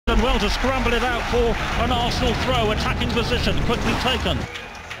doing well to scramble it out for an Arsenal throw. Attacking position, quickly taken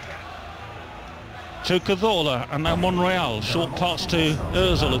to Cazorla, and now Monreal. Short pass to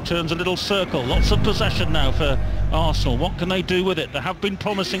Ozil, who turns a little circle. Lots of possession now for Arsenal. What can they do with it? There have been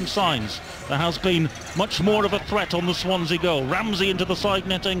promising signs. There has been much more of a threat on the Swansea goal. Ramsey into the side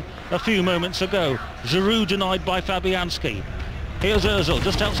netting a few moments ago. Giroud denied by Fabianski. Here's Ozil,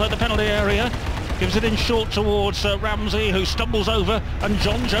 just outside the penalty area. Gives it in short towards Ramsey, who stumbles over, and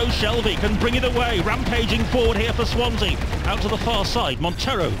John Joe Shelby can bring it away. Rampaging forward here for Swansea. Out to the far side.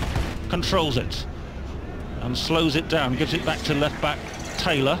 Montero controls it and slows it down, gives it back to left-back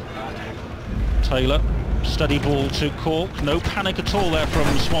Taylor. Taylor, steady ball to Cork. No panic at all there from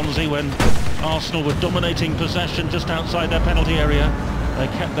Swansea when Arsenal were dominating possession just outside their penalty area. They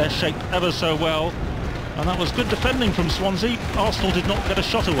kept their shape ever so well, and that was good defending from Swansea. Arsenal did not get a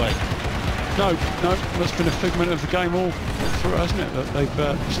shot away. No, that's been a figment of the game all through, hasn't it? That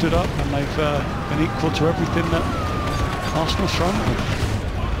they've stood up and they've been equal to everything that Arsenal's thrown at them.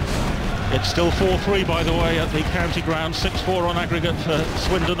 It's still 4-3, by the way, at the county ground. 6-4 on aggregate for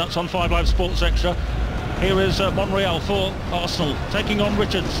Swindon. That's on 5 Live Sports Extra. Here is Monreal for Arsenal, taking on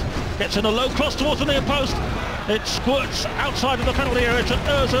Richards. Gets in a low cross towards the near post. It squirts outside of the penalty area to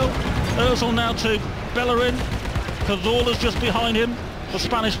Ozil. Ozil now to Bellerin. Cazorla's just behind him. The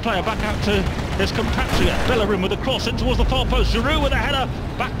Spanish player back out to his compatriot. Bellerin with a cross in towards the far post. Giroud with a header.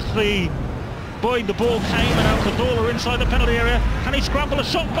 Back the Boyd, the ball came, and now Cazorla inside the penalty area. Can he scramble a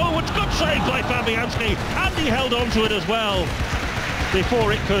shot forwards? Good save by Fabianski, and he held on to it as well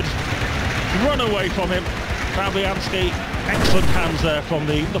before it could run away from him. Fabianski, excellent hands there from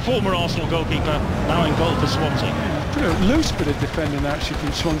the former Arsenal goalkeeper, now in goal for Swansea. Pretty loose bit of defending actually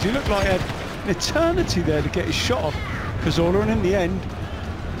from Swansea. He looked like he had an eternity there to get his shot off Cazorla, and in the end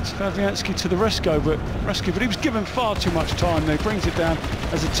it's Fabianski to the rescue, but he was given far too much time. He brings it down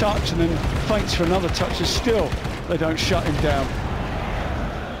as a touch and then feints for another touch, and still they don't shut him down.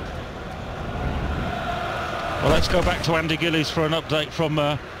 Well, let's go back to Andy Gillies for an update from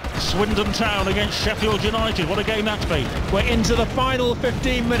Swindon Town against Sheffield United. What a game that's been. We're into the final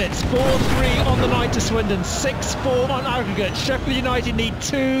 15 minutes. 4-3 on the night to Swindon, 6-4 on aggregate. Sheffield United need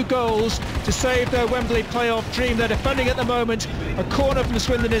 2 goals to save their Wembley playoff dream. They're defending at the moment. A corner from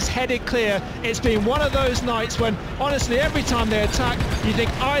Swindon is headed clear. It's been one of those nights when, honestly, every time they attack, you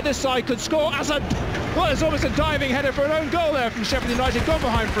think either side could score. It's almost a diving header for an own goal there from Sheffield United. Gone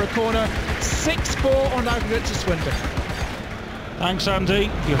behind for a corner. 6-4 on aggregate to Swindon. Thanks, Andy.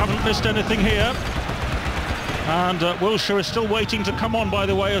 You haven't missed anything here. And Wilshere is still waiting to come on, by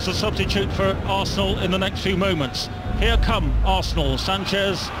the way, as a substitute for Arsenal in the next few moments. Here come Arsenal.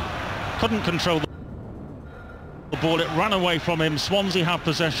 Sanchez couldn't control the ball. It ran away from him. Swansea have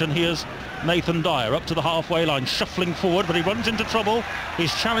possession. Here's Nathan Dyer up to the halfway line, shuffling forward, but he runs into trouble.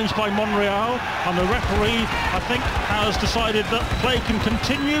 He's challenged by Monreal, and the referee, I think, has decided that play can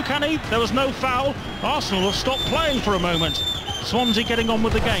continue, can he? There was no foul. Arsenal have stopped playing for a moment. Swansea getting on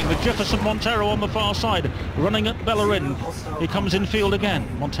with the game with Jefferson Montero on the far side, running at Bellerin. He comes in field again.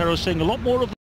 Montero seeing a lot more of